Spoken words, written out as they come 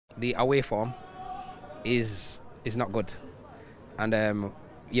the away form is not good, and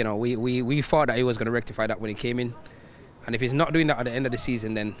you know, we thought that he was going to rectify that when he came in, and if he's not doing that at the end of the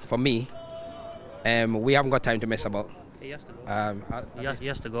season, then for me, we haven't got time to mess about. He has to go. He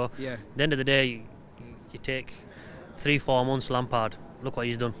has to go. Yeah. At the end of the day, you take 3-4 months Lampard. Look what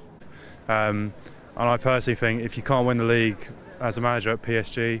he's done. And I personally think if you can't win the league as a manager at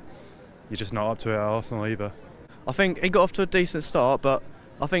PSG, you're just not up to it at Arsenal either. I think he got off to a decent start, but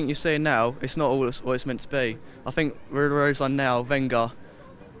I think you're seeing now it's not all what it's meant to be. I think Roseland now, Wenger,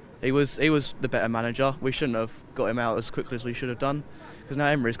 he was the better manager. We shouldn't have got him out as quickly as we should have done, because now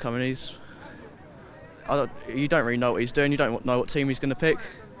Emery's coming. You don't really know what he's doing. You don't know what team he's going to pick.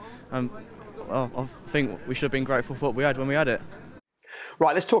 I think we should have been grateful for what we had when we had it.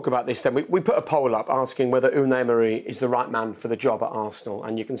 Right, let's talk about this then. We put a poll up asking whether Unai Emery is the right man for the job at Arsenal,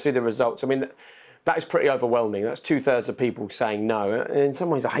 and you can see the results. I mean, that is pretty overwhelming. That's 2/3 of people saying no. And in some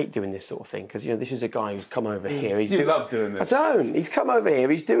ways, I hate doing this sort of thing because, you know, this is a guy who's come over here. You love doing this. I don't. He's come over here.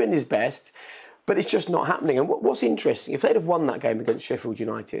 He's doing his best, but it's just not happening. And what's interesting, if they'd have won that game against Sheffield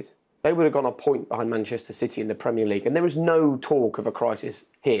United, they would have gone a point behind Manchester City in the Premier League, and there was no talk of a crisis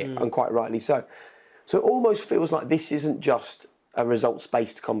here, and quite rightly so. So it almost feels like this isn't just a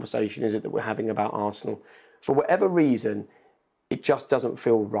results-based conversation, is it, that we're having about Arsenal? For whatever reason, it just doesn't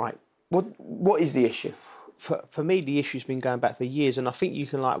feel right. What is the issue? For me, the issue's been going back for years, and I think you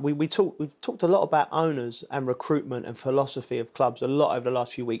can we've talked a lot about owners and recruitment and philosophy of clubs a lot over the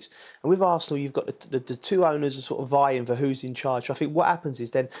last few weeks. And with Arsenal, you've got the two owners are sort of vying for who's in charge. I think what happens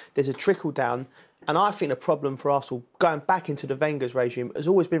is then there's a trickle down, and I think the problem for Arsenal going back into the Wenger's regime has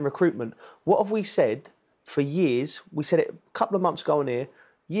always been recruitment. What have we said for years? We said it a couple of months ago on here.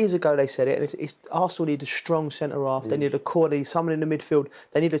 Years ago they said it, and it's Arsenal need a strong centre half. They need a core, they need someone in the midfield.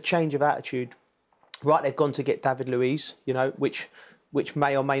 They need a change of attitude. Right, they've gone to get David Luiz, you know, which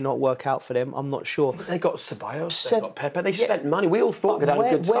may or may not work out for them. I'm not sure. But they got Ceballos, they got Pepe. They spent money. We all thought they'd had a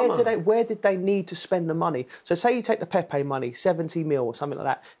good summer. Where did they need to spend the money? So say you take the Pepe money, 70 mil or something like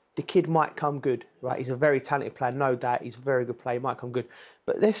that. The kid might come good, right? He's a very talented player, no doubt. He's a very good player. He might come good.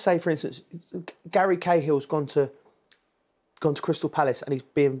 But let's say, for instance, Gary Cahill's gone to Crystal Palace and he's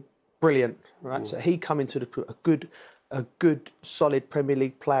been brilliant, right? So he come into a good, solid Premier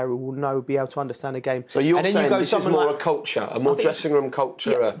League player who will be able to understand the game. So you're and then saying you go this is more like, a culture, a more dressing room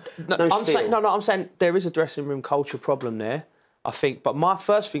culture? Yeah, I'm saying there is a dressing room culture problem there, I think. But my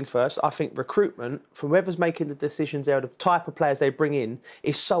first thing first, I think recruitment, from whoever's making the decisions there, the type of players they bring in,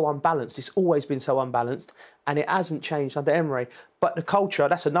 is so unbalanced. It's always been so unbalanced, and it hasn't changed under Emery. But the culture,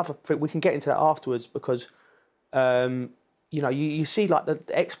 that's another thing. We can get into that afterwards because, you know, you see like the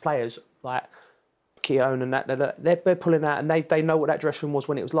ex-players, like Keown and that, they're pulling out and they know what that dressing room was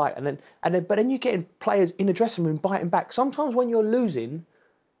when it was like. But then you're getting players in the dressing room biting back. Sometimes when you're losing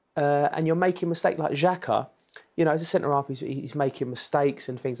and you're making a mistake like Xhaka, you know, as a centre-half, he's making mistakes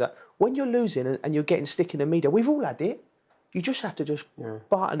and things like that. When you're losing and you're getting stick in the media, we've all had it. You just have to just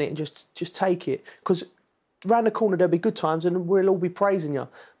bite on it and just take it. Because round the corner there'll be good times and we'll all be praising you.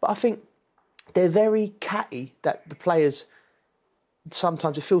 But I think they're very catty, that the players...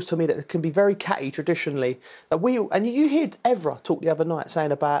 Sometimes it feels to me that it can be very catty traditionally. And you heard Evra talk the other night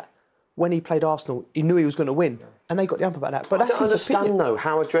saying about when he played Arsenal, he knew he was going to win, and they got the ump about that. But I don't understand though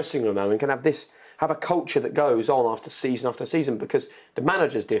how a dressing room, Owen, can have a culture that goes on after season, because the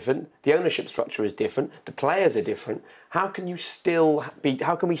manager's different, the ownership structure is different, the players are different. How can we still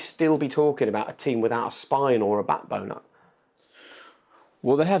be talking about a team without a spine or a backbone?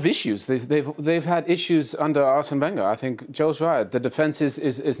 Well, they have issues. They've had issues under Arsene Wenger. I think Joe's right. The defence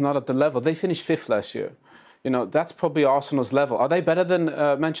is not at the level. They finished 5th last year. You know, that's probably Arsenal's level. Are they better than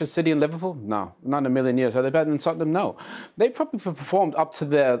Manchester City and Liverpool? No, not in a million years. Are they better than Tottenham? No. They probably performed up to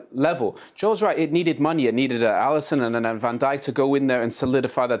their level. Joe's right. It needed money. It needed Alisson and Van Dijk to go in there and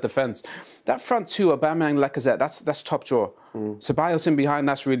solidify that defence. That front two, Aubameyang, Lacazette, that's top drawer. Ceballos in behind,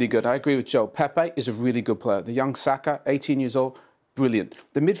 that's really good. I agree with Joe. Pepe is a really good player. The young Saka, 18 years old, brilliant.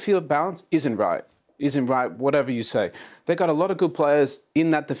 The midfield balance isn't right, whatever you say. They got a lot of good players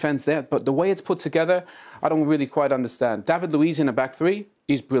in that defence there, but the way it's put together, I don't really quite understand. David Luiz in a back three,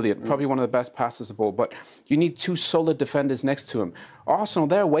 he's brilliant, probably one of the best passers of the ball, but you need two solid defenders next to him. Arsenal,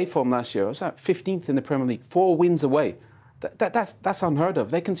 their away form last year, was that 15th in the Premier League, 4 wins away. That's unheard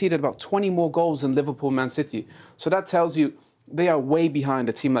of. They conceded about 20 more goals than Liverpool, Man City. So that tells you they are way behind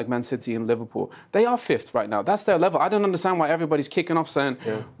a team like Man City and Liverpool. They are 5th right now. That's their level. I don't understand why everybody's kicking off saying,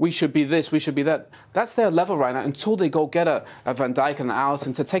 we should be this, we should be that. That's their level right now until they go get a Van Dijk and an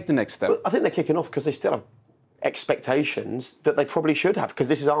Alisson to take the next step. Well, I think they're kicking off because they still have expectations that they probably should have, because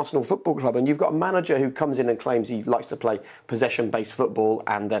this is Arsenal Football Club, and you've got a manager who comes in and claims he likes to play possession-based football,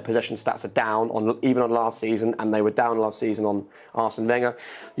 and their possession stats are down even on last season, and they were down last season on Arsene Wenger.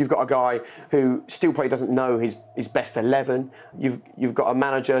 You've got a guy who still probably doesn't know his best 11. You've got a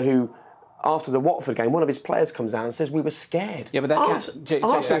manager who, after the Watford game, one of his players comes out and says we were scared. Yeah, but that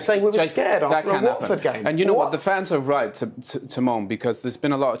Arsenal saying we were scared after a Watford game. And you know what? The fans are right to moan, because there's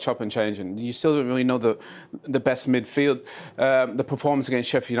been a lot of chop and change, and you still don't really know the best midfield. The performance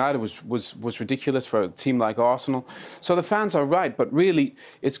against Sheffield United was ridiculous for a team like Arsenal. So the fans are right, but really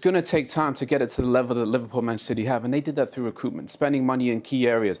it's going to take time to get it to the level that Liverpool, Manchester City have, and they did that through recruitment, spending money in key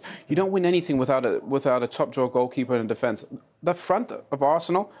areas. You don't win anything without a top drawer goalkeeper in defence. The front of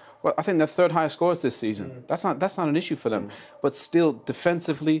Arsenal, well, I think they're third highest scorers this season. That's not an issue for them. But still,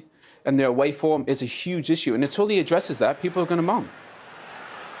 defensively, and their away form is a huge issue. And until he addresses that, people are going to moan.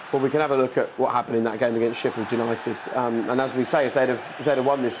 Well, we can have a look at what happened in that game against Sheffield United. And as we say, if they'd have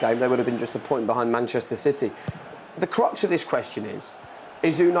won this game, they would have been just a point behind Manchester City. The crux of this question is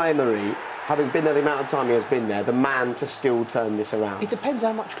Unai Emery, having been there the amount of time he has been there, the man to still turn this around? It depends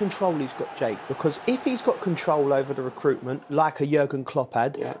how much control he's got, Jake, because if he's got control over the recruitment, like a Jurgen Klopp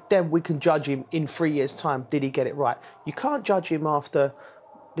had, then we can judge him in 3 years' time, did he get it right? You can't judge him after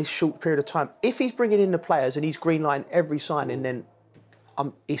this short period of time. If he's bringing in the players and he's greenlighting every signing, then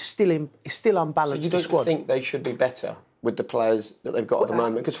it's still unbalanced. So you don't think they should be better with the players that they've got at the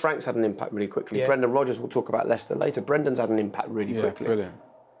moment? Because Frank's had an impact really quickly. Yeah. Brendan Rodgers, we'll talk about Leicester later. Brendan's had an impact really quickly. Brilliant.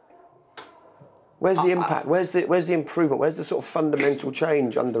 Where's the impact? Where's the improvement? Where's the sort of fundamental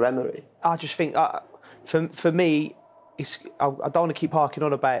change under Emery? I just think, for me, I don't want to keep harking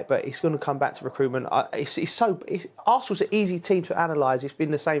on about it, but it's going to come back to recruitment. Arsenal's an easy team to analyse. It's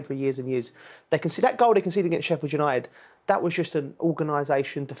been the same for years and years. They can see that goal they conceded against Sheffield United. That was just an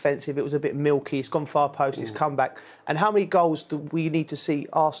organisation, defensive. It was a bit milky. It's gone far post. It's come back. And how many goals do we need to see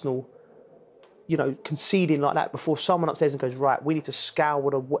Arsenal, conceding like that before someone upstairs and goes, right, we need to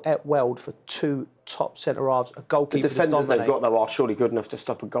scour the world for two top centre-halves, a goalkeeper. The defenders they've got, though, are surely good enough to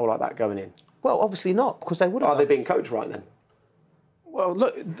stop a goal like that going in. Well, obviously not, because they wouldn't. Are they being coached right then? Well,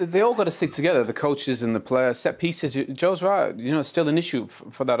 look, they all got to stick together, the coaches and the players. Set pieces, Joe's right, it's still an issue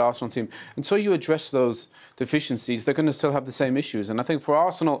for that Arsenal team. Until you address those deficiencies, they're going to still have the same issues. And I think for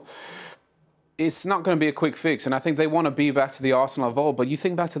Arsenal, it's not going to be a quick fix, and I think they want to be back to the Arsenal of old. But you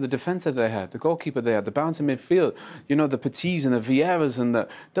think back to the defence that they had, the goalkeeper they had, the balance in midfield, the Petits and the Vieiras, and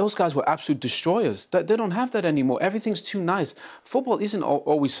those guys were absolute destroyers. They don't have that anymore. Everything's too nice. Football isn't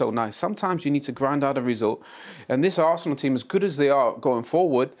always so nice. Sometimes you need to grind out a result. And this Arsenal team, as good as they are going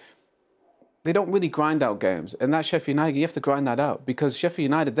forward, they don't really grind out games. And that Sheffield United, you have to grind that out, because Sheffield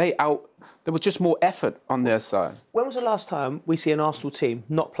United, there was just more effort on their side. When was the last time we see an Arsenal team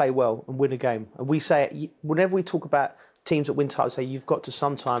not play well and win a game? And we say, whenever we talk about teams that win titles, say you've got to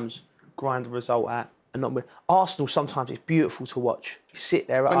sometimes grind the result out and not win. Arsenal, sometimes it's beautiful to watch. You sit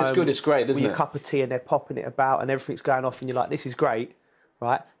there at home. When it's good, it's great, isn't it? With your cup of tea and they're popping it about and everything's going off and you're like, this is great,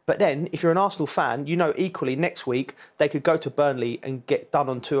 right? But then, if you're an Arsenal fan, equally next week they could go to Burnley and get done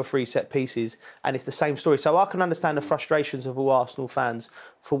on 2 or 3 set pieces, and it's the same story. So I can understand the frustrations of all Arsenal fans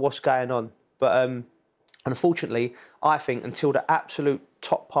for what's going on. But unfortunately, I think until the absolute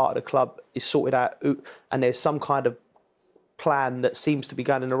top part of the club is sorted out and there's some kind of plan that seems to be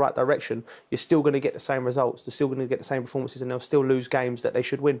going in the right direction, you're still going to get the same results. They're still going to get the same performances, and they'll still lose games that they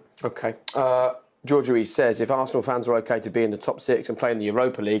should win. OK. George Ruiz says, if Arsenal fans are OK to be in the top 6 and play in the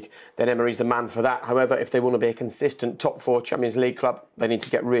Europa League, then Emery's the man for that. However, if they want to be a consistent top 4 Champions League club, they need to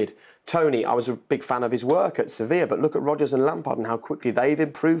get rid. Tony, I was a big fan of his work at Sevilla, but look at Rodgers and Lampard and how quickly they've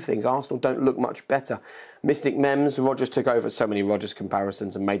improved things. Arsenal don't look much better. Mystic Mems, Rodgers took over. So many Rodgers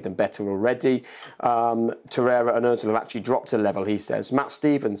comparisons and made them better already. Torreira and Ozil have actually dropped a level, he says. Matt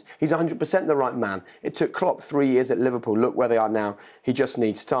Stevens, he's 100% the right man. It took Klopp 3 years at Liverpool. Look where they are now. He just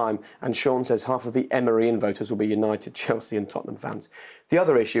needs time. And Sean says half of the Emeryan voters will be United, Chelsea and Tottenham fans. The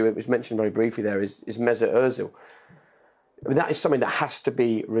other issue, it was mentioned very briefly there, is Mesut Ozil. I mean, that is something that has to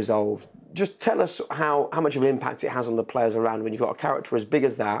be resolved. Just tell us how much of an impact it has on the players around when you've got a character as big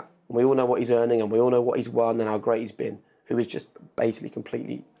as that, and we all know what he's earning and we all know what he's won and how great he's been, who is just basically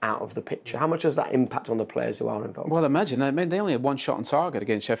completely out of the picture. How much does that impact on the players who are involved? Well, imagine, they only had 1 shot on target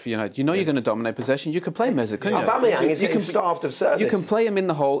against Sheffield United. You're going to dominate possession. You could play Mesut, couldn't you? Aubameyang is getting starved of service. You can play him in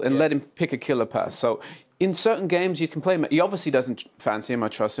the hole and let him pick a killer pass. So in certain games, you can play him. He obviously doesn't fancy him or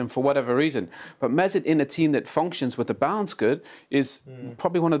trust him for whatever reason. But Mesut, in a team that functions with the balance good, is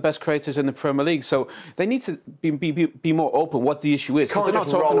probably one of the best creators in the Premier League. So they need to be more open what the issue is, because they're not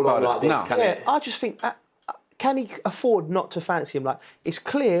talking about it. I just think... can he afford not to fancy him? Like, it's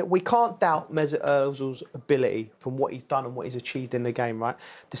clear we can't doubt Mesut Ozil's ability from what he's done and what he's achieved in the game, right?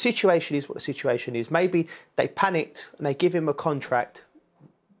 The situation is what the situation is. Maybe they panicked and they give him a contract,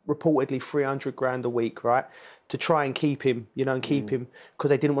 reportedly 300 grand a week, right, to try and keep him, you know, and keep him because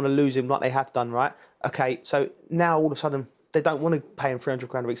they didn't want to lose him like they have done, right? Okay, so now all of a sudden they don't want to pay him 300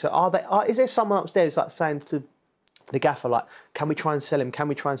 grand a week. So is there someone upstairs like saying to the gaffer, like, can we try and sell him? Can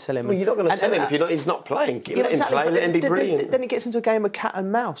we try and sell him? Well, you're not going to sell him if he's not playing. Let him play, let him be brilliant. Then it gets into a game of cat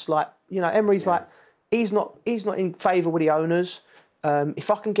and mouse. Like, you know, Emery's like, he's not in favour with the owners.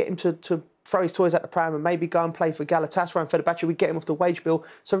 If I can get him to throw his toys at the pram and maybe go and play for Galatasaray and Fenerbahce, we get him off the wage bill.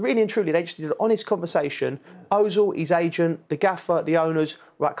 So really and truly, they just did an honest conversation. Ozil, his agent, the gaffer, the owners,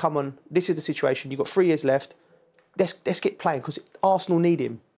 right, come on, this is the situation. You've got 3 years left. Let's get playing because Arsenal need him.